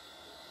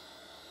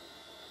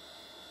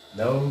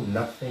 No,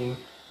 nothing.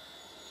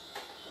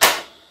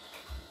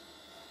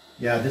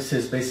 Yeah, this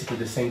is basically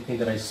the same thing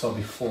that I saw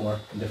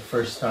before the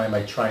first time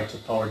I tried to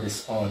power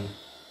this on.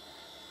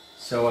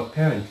 So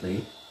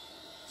apparently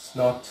it's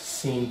not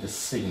seeing the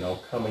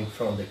signal coming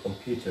from the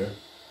computer.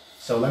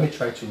 So let me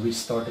try to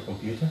restart the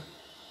computer.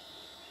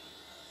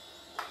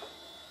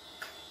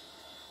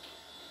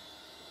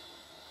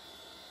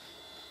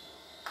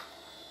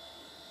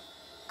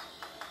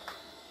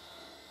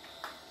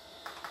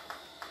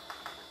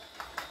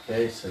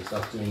 Okay, so it's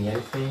not doing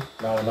anything.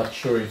 Now I'm not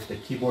sure if the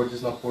keyboard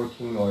is not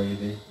working or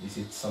is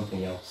it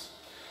something else.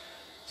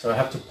 So I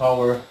have to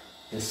power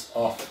this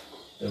off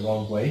the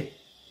wrong way.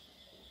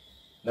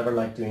 Never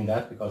like doing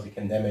that because it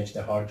can damage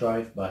the hard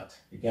drive, but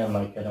again,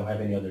 like I don't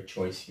have any other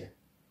choice here.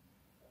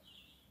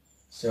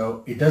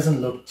 So it doesn't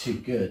look too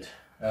good.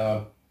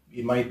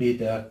 It might be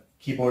the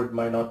keyboard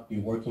might not be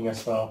working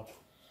as well.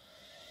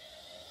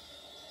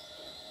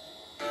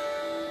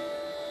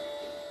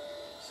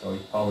 So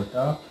it powered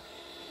up.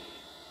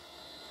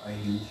 I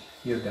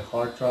hear the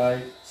hard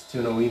drive,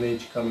 still no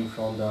image coming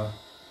from the...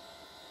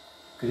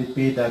 Could it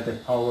be that the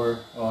power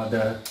or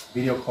the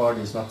video card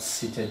is not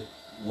seated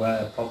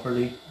well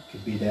properly?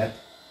 Could be that.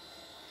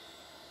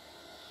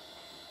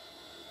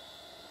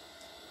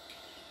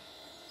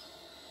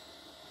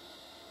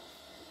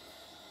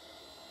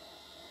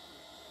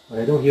 But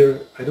I don't hear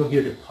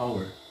the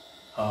power.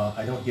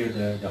 I don't hear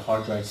the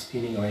hard drive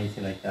spinning or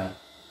anything like that.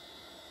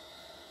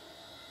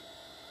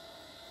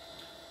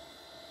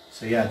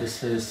 So yeah,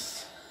 this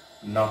is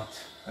not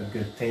a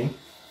good thing.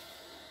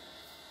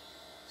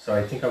 So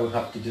I think I will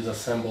have to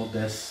disassemble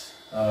this.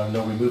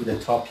 Remove the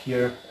top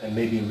here and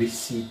maybe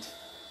reseat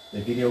the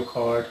video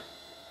card,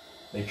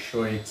 make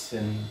sure it's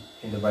in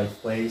the right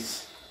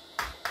place.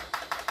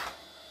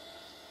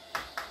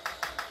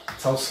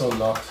 It's also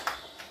not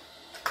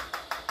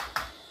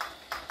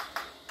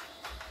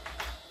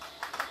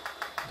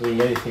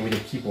doing anything with the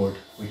keyboard,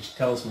 which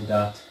tells me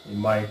that it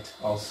might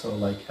also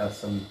like have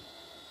some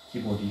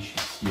keyboard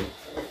issues here.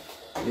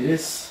 It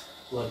is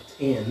plugged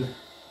in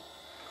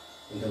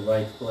the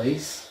right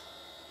place.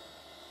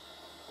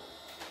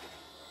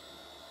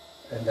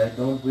 And I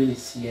don't really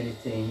see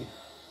anything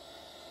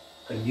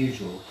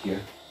unusual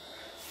here.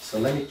 So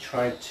let me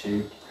try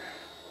to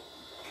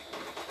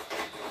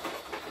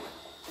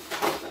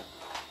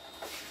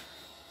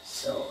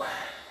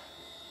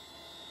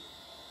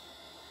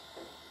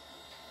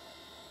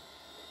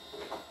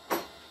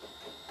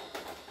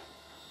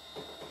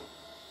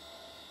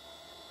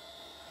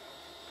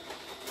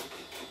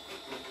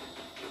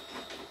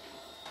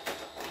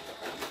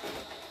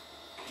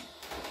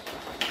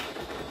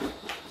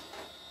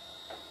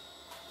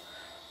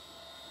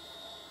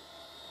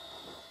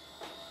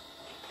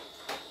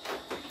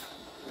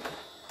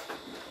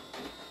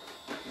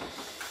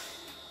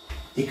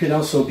it could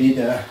also be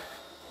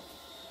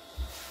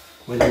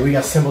when I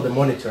reassemble the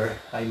monitor,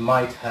 I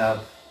might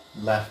have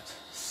left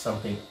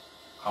something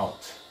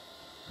out.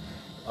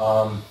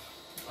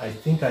 I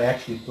think I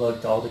actually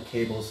plugged all the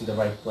cables in the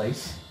right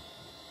place,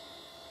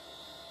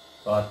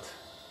 but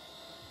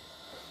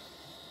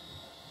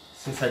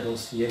since I don't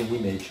see any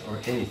image or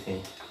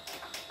anything,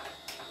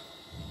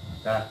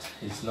 that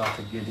is not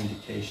a good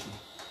indication.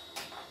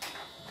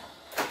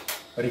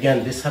 But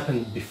again, this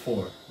happened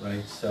before,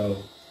 right?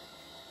 So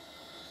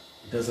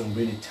it doesn't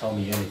really tell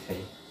me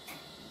anything.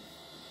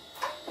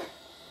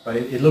 But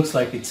it looks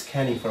like it's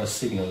scanning for a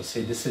signal.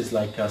 See, this is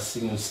like a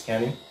signal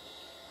scanning,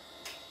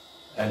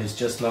 and it's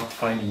just not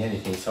finding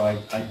anything. So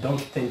I don't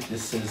think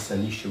this is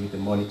an issue with the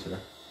monitor.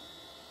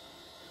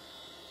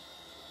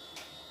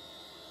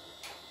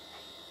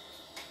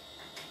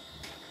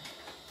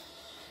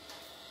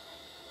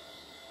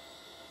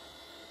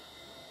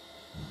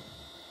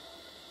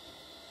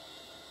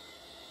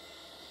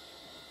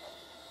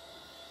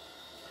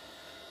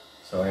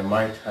 So I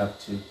might have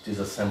to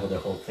disassemble the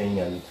whole thing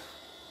and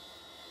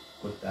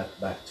put that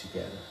back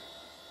together.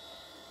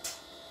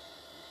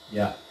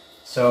 Yeah,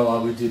 so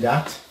I will do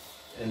that,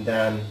 and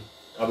then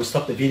I will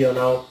stop the video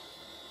now.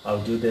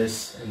 I'll do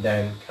this and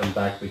then come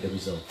back with the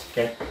result,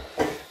 okay?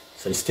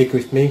 So stick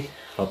with me,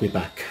 I'll be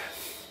back.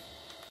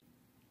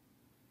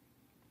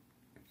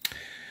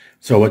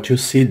 So what you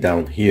see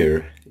down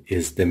here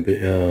is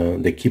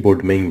the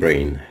keyboard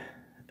membrane,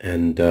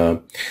 and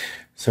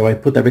so I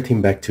put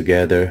everything back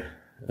together.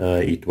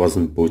 It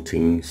wasn't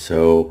booting,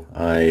 so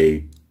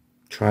I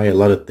tried a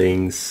lot of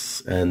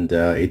things, and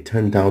it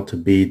turned out to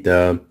be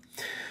the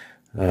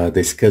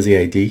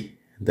SCSI ID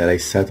that I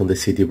set on the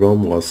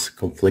CD-ROM was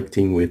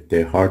conflicting with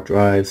the hard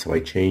drive, so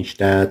I changed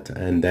that,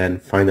 and then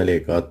finally I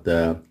got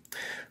the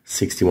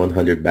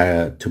 6100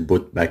 back to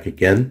boot back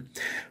again.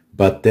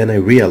 But then I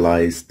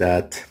realized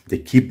that the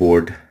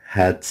keyboard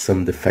had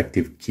some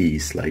defective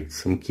keys, like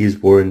some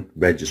keys weren't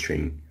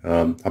registering,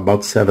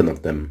 about 7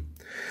 of them.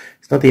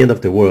 It's not the end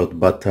of the world,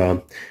 but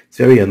it's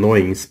very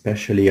annoying,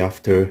 especially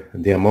after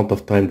the amount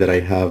of time that I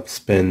have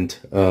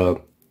spent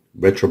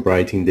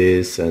retrobriting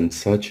this and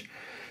such.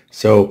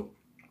 So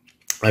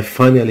I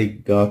finally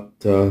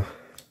got the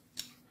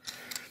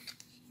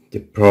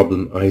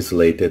problem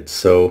isolated.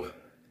 So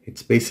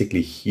it's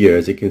basically here,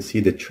 as you can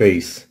see the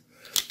trace.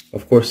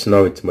 Of course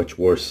now it's much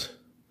worse,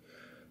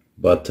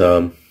 but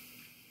there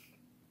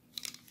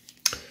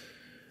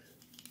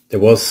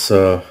was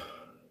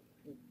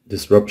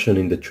disruption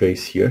in the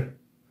trace here,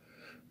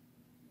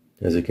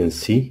 as you can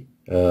see.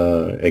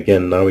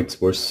 Again, now it's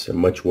worse,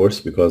 much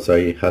worse, because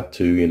I had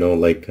to, you know,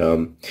 like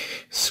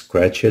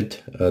scratch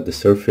it, the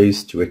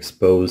surface, to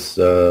expose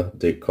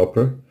the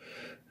copper.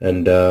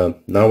 And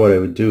now what I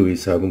would do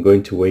is I'm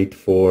going to wait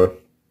for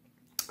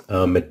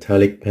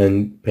metallic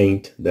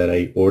paint that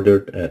I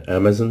ordered at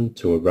Amazon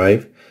to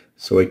arrive,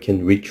 so I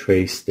can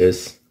retrace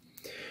this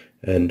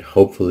and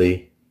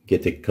hopefully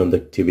get the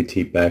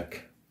conductivity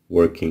back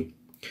working.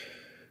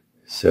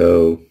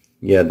 So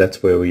yeah,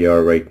 that's where we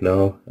are right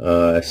now.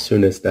 As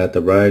soon as that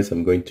arrives,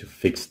 I'm going to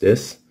fix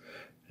this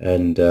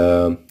and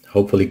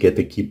hopefully get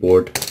the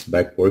keyboard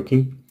back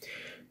working,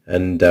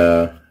 and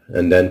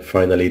then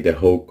finally the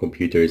whole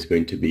computer is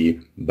going to be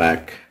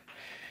back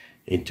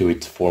into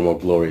its former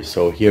glory.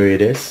 So here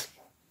it is.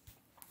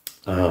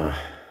 Let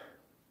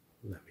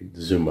me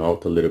zoom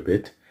out a little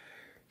bit.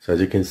 So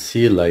as you can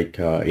see, like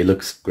it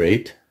looks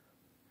great.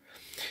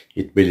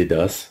 It really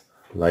does.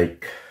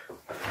 Like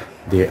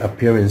the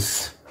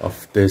appearance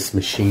of this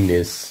machine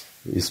is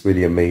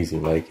really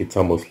amazing. Like it's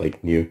almost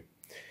like new.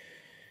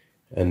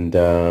 And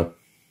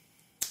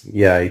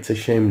yeah, it's a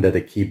shame that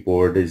the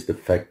keyboard is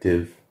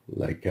defective.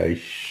 Like I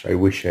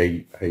wish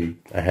I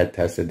had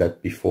tested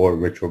that before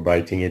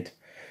retrobriting it.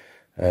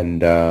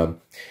 And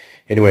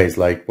anyways,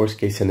 like worst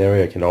case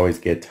scenario, I can always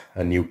get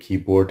a new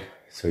keyboard,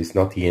 so it's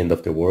not the end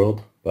of the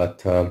world.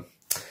 But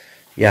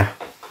yeah,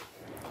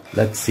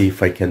 let's see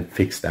if I can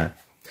fix that.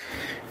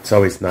 It's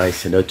always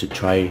nice, you know, to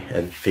try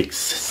and fix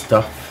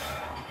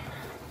stuff.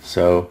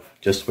 So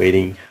just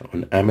waiting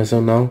on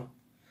Amazon now,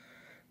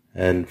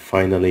 and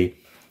finally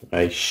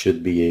I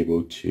should be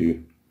able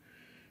to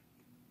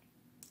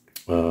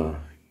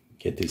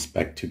get this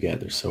back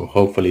together. So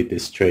hopefully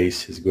this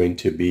trace is going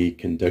to be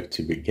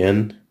conductive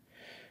again,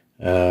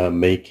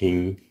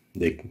 making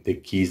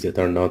the keys that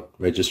are not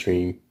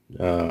registering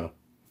to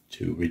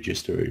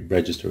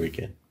register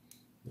again.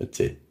 That's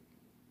it.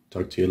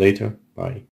 Talk to you later. Bye.